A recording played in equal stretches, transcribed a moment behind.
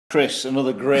Chris,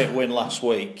 another great win last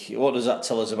week. What does that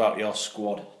tell us about your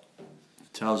squad?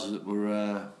 It tells us that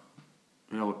we're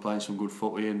playing some good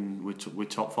footy and we're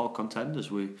top four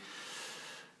contenders. We've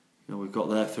got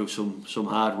there through some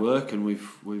hard work, and we've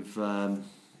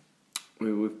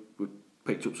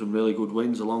picked up some really good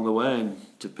wins along the way, and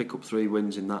to pick up 3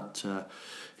 wins in that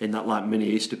like mini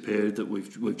Easter period that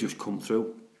we've just come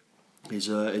through is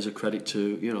a credit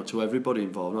to everybody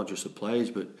involved, not just the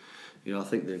players, but I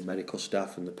think the medical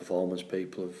staff and the performance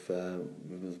people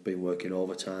have been working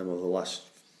overtime over the last,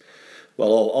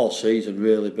 all season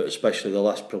really, but especially the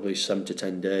last probably 7 to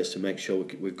 10 days to make sure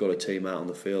we've got a team out on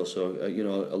the field. So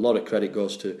a lot of credit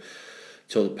goes to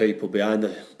the people behind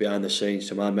the scenes,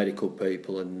 to my medical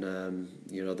people, and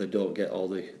they don't get all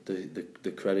the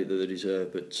credit that they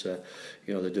deserve, but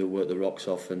they do work the rocks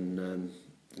off, and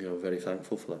very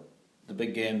thankful for that. The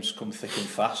big games come thick and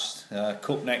fast.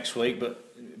 Cup next week, but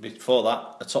before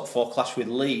that, a top 4 clash with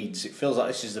Leeds. It feels like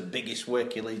this is the biggest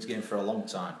Wakey Leeds game for a long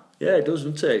time. Yeah, it does,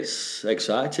 doesn't it? It's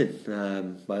exciting.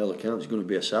 By all accounts, it's going to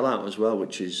be a sellout as well,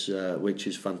 which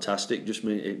is fantastic.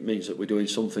 It means that we're doing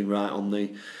something right on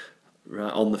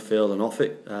the field and off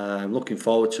it. I'm looking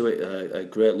forward to it. A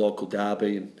great local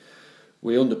derby, and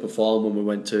we underperformed when we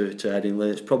went to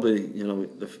Headingley. It's probably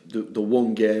the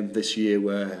one game this year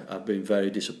where I've been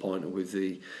very disappointed with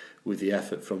the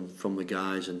effort from the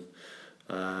guys, and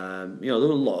there were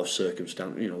a lot of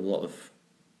circumstances, a lot of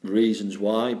reasons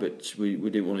why, but we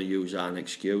didn't want to use that as an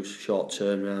excuse. Short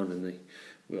turnaround, and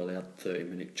we only had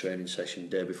 30-minute training session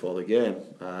the day before the game,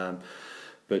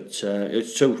 but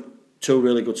it's two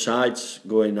really good sides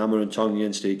going hammer and tongue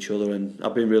against each other, and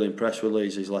I've been really impressed with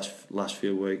Leeds these last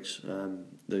few weeks.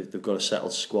 They've got a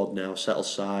settled squad now, a settled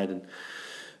side, and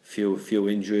few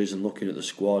injuries. And looking at the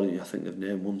squad, I think they've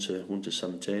named 1 to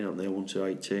 17, haven't they? 1 to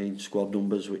 18 squad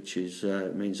numbers, which is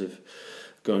means they've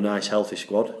got a nice healthy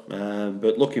squad.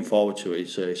 But looking forward to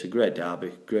it. It's a great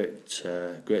derby, great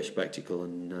spectacle,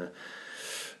 and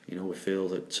we feel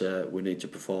that we need to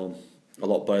perform a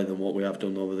lot better than what we have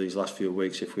done over these last few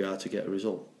weeks if we are to get a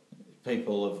result.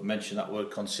 People have mentioned that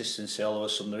word consistency. All of a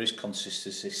sudden there is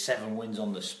consistency. 7 wins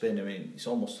on the spin. I mean, it's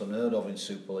almost unheard of in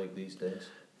Super League these days.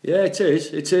 Yeah, it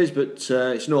is, but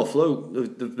it's no fluke.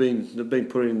 They've been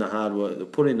putting in the hard work. They're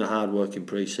putting in the hard work in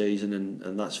pre-season,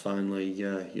 and that's finally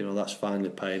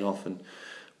paying off. And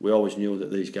we always knew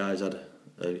that these guys had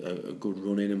a good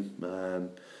run in them.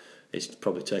 It's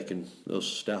probably taken those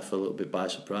staff a little bit by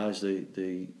surprise,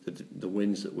 the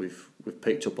wins that we've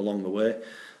picked up along the way.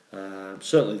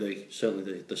 Certainly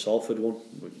the Salford one,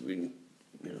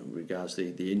 regards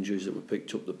the injuries that we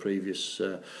picked up the previous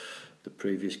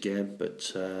game,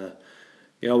 but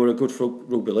we're a good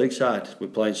rugby league side. We're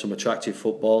playing some attractive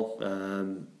football,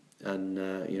 and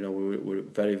we're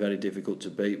very, very difficult to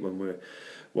beat when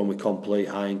we complete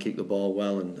high and kick the ball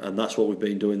well, and that's what we've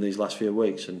been doing these last few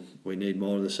weeks, and we need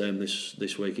more of the same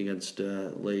this week against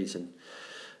Leeds. And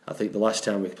I think the last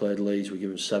time we played Leeds, we gave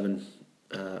them 7.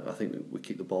 I think we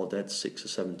kicked the ball dead 6 or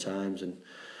 7 times, and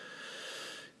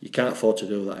you can't afford to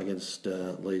do that against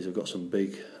Leeds. They've got some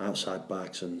big outside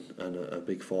backs and a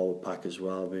big forward pack as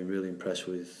well. I've been really impressed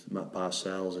with Matt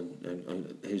Parcells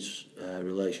and his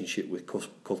relationship with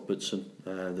Cuthbertson.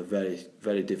 They're very,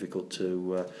 very difficult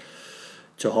to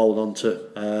hold on to,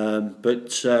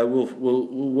 but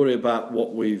we'll worry about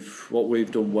what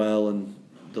we've done well in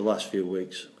the last few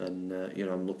weeks, and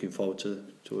I'm looking forward to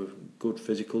a good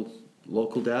physical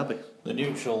local derby. The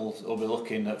neutrals will be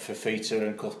looking at Fafita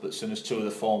and Cuthbertson as 2 of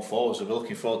the form forwards. We'll be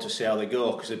looking forward to see how they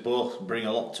go, because they both bring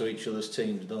a lot to each other's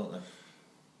teams, don't they?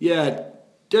 Yeah,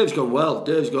 Dave's gone well.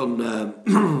 Dave's gone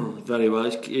very well.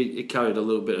 He carried a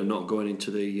little bit of not going into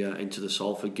the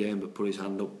Salford game, but put his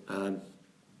hand up.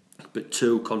 But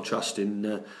two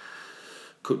contrasting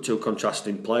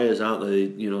players, aren't they?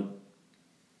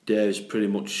 Dave's pretty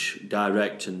much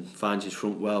direct and finds his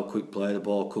front well, quick play the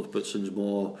ball. Cuthbertson's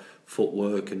more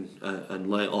footwork and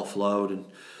late offload, and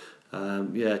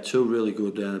two really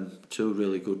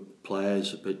good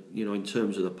players. But in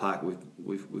terms of the pack,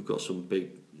 we've got some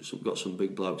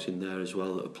big blokes in there as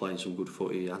well that are playing some good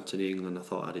footy. Anthony England, I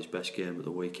thought, had his best game at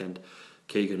the weekend.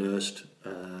 Keegan Hurst,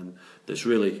 that's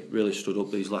really stood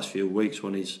up these last few weeks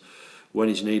when he's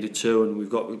needed to, and we've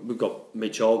got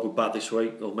Mitch Allgood back this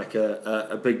week. It'll make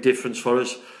a big difference for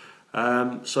us.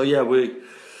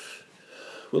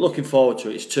 We're looking forward to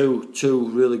it. It's two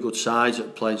really good sides that are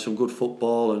playing some good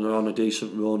football and are on a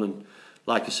decent run. And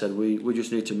like I said, we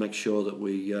just need to make sure that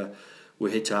we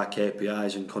hit our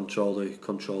KPIs and control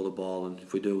the ball. And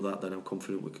if we do that, then I'm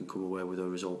confident we can come away with a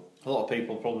result. A lot of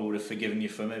people probably would have forgiven you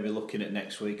for maybe looking at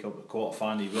next week. Quarter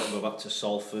final, you've got to go back to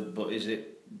Salford. But is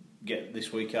it get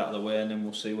this week out of the way, and then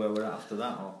we'll see where we're at after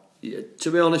that? Or? Yeah,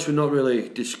 to be honest, we've not really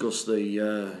discussed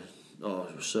or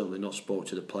certainly not spoke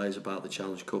to the players about the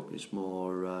Challenge Cup. It's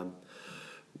more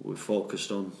we're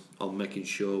focused on making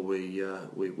sure we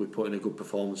put in a good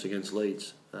performance against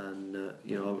Leeds, and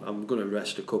I'm going to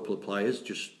rest a couple of players,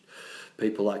 just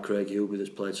people like Craig Huber that's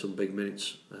played some big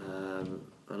minutes.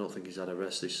 I don't think he's had a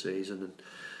rest this season, and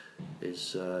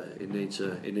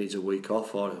he needs a week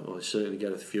off, or certainly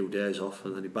get a few days off,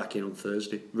 and then he's back in on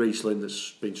Thursday. Riesling,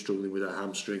 that's been struggling with a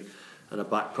hamstring and a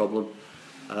back problem,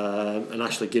 and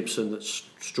Ashley Gibson, that's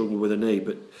struggling with a knee.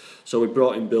 But so we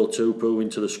brought in Bill Tupu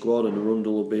into the squad, and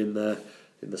Arundel will be in there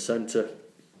in the centre,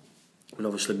 and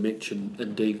obviously Mitch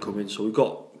and Dean come in. So we've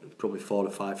got probably 4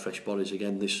 or 5 fresh bodies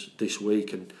again this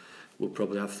week, and we'll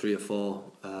probably have 3 or 4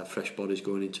 fresh bodies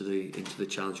going into the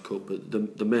Challenge Cup. But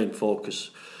the main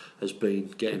focus has been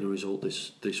getting a result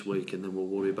this week, and then we'll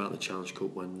worry about the Challenge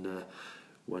Cup when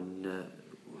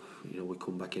we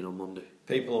come back in on Monday.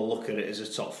 People will look at it as a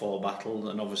top 4 battle,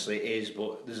 and obviously it is,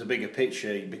 but there's a bigger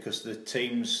picture because the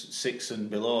teams 6 and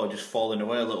below are just falling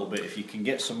away a little bit. If you can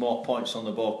get some more points on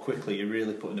the board quickly, you're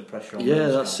really putting the pressure on. Yeah,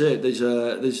 that's it. There's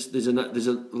a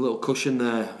little cushion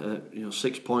there.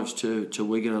 6 points to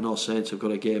Wigan. I know Saints have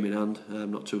got a game in hand.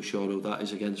 I'm not too sure who that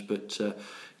is against, but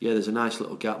there's a nice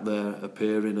little gap there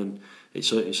appearing, and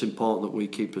it's important that we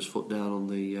keep our foot down on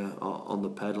the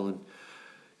pedal. And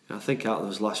I think out of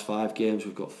those last 5 games,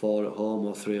 we've got 4 at home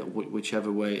or 3,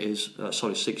 whichever way it is.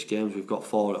 6 games, we've got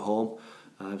 4 at home.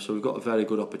 So we've got a very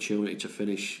good opportunity to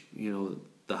finish, the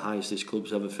highest this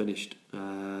club's ever finished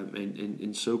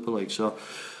in Super League. So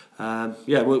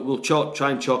we'll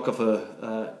try and chalk off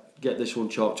get this one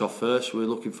chalked off first. We're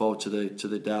looking forward to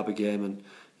the Derby game, and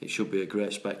it should be a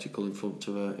great spectacle in front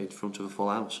of a full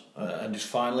house. And just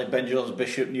finally, Ben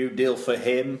Jones-Bishop, new deal for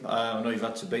him. I know you've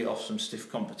had to beat off some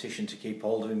stiff competition to keep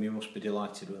hold of him. You must be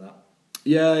delighted with that.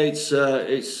 Yeah, it's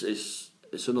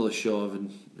another show of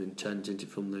intent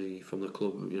from the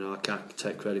club. I can't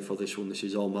take credit for this one. This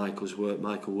is all Michael's work.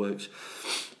 Michael works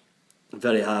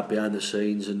very hard behind the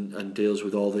scenes and deals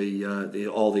with all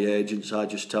the agents. I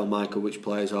just tell Michael which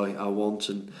players I want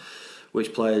and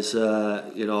which players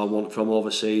I want from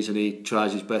overseas, and he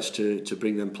tries his best to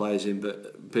bring them players in.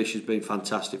 But Bish has been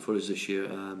fantastic for us this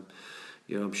year.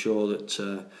 I'm sure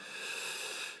that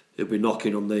he'll be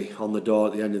knocking on the door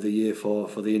at the end of the year for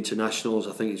the internationals.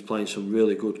 I think he's playing some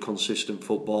really good, consistent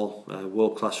football,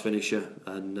 world class finisher,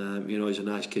 and he's a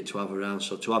nice kid to have around.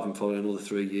 So to have him for another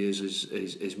 3 years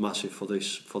is massive for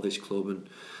this club, and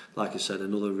like I said,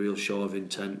 another real show of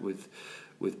intent with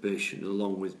Bish, and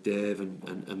along with Dave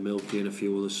and Milky and a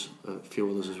few others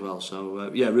as well. So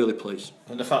really pleased.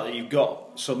 And the fact that you've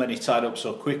got so many tied up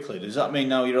so quickly, does that mean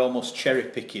now you're almost cherry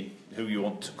picking who you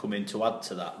want to come in to add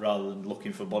to that, rather than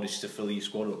looking for bodies to fill your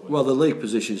squad up with? Well, the league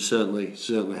position certainly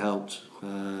helped.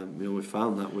 We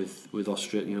found that with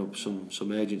Australia,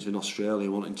 some agents in Australia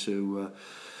wanting to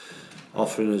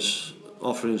offering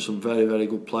some very, very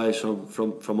good players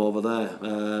from over there.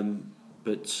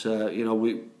 But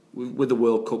with the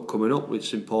World Cup coming up,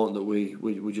 it's important that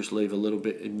we just leave a little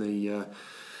bit in the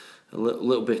a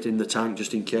little bit in the tank,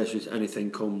 just in case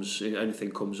anything comes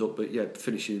up. But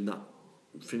finishing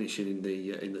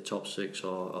in the top 6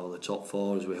 or the top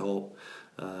 4, as we hope,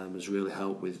 has really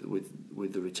helped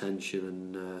with the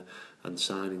retention and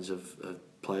signings of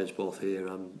players both here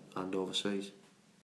and overseas.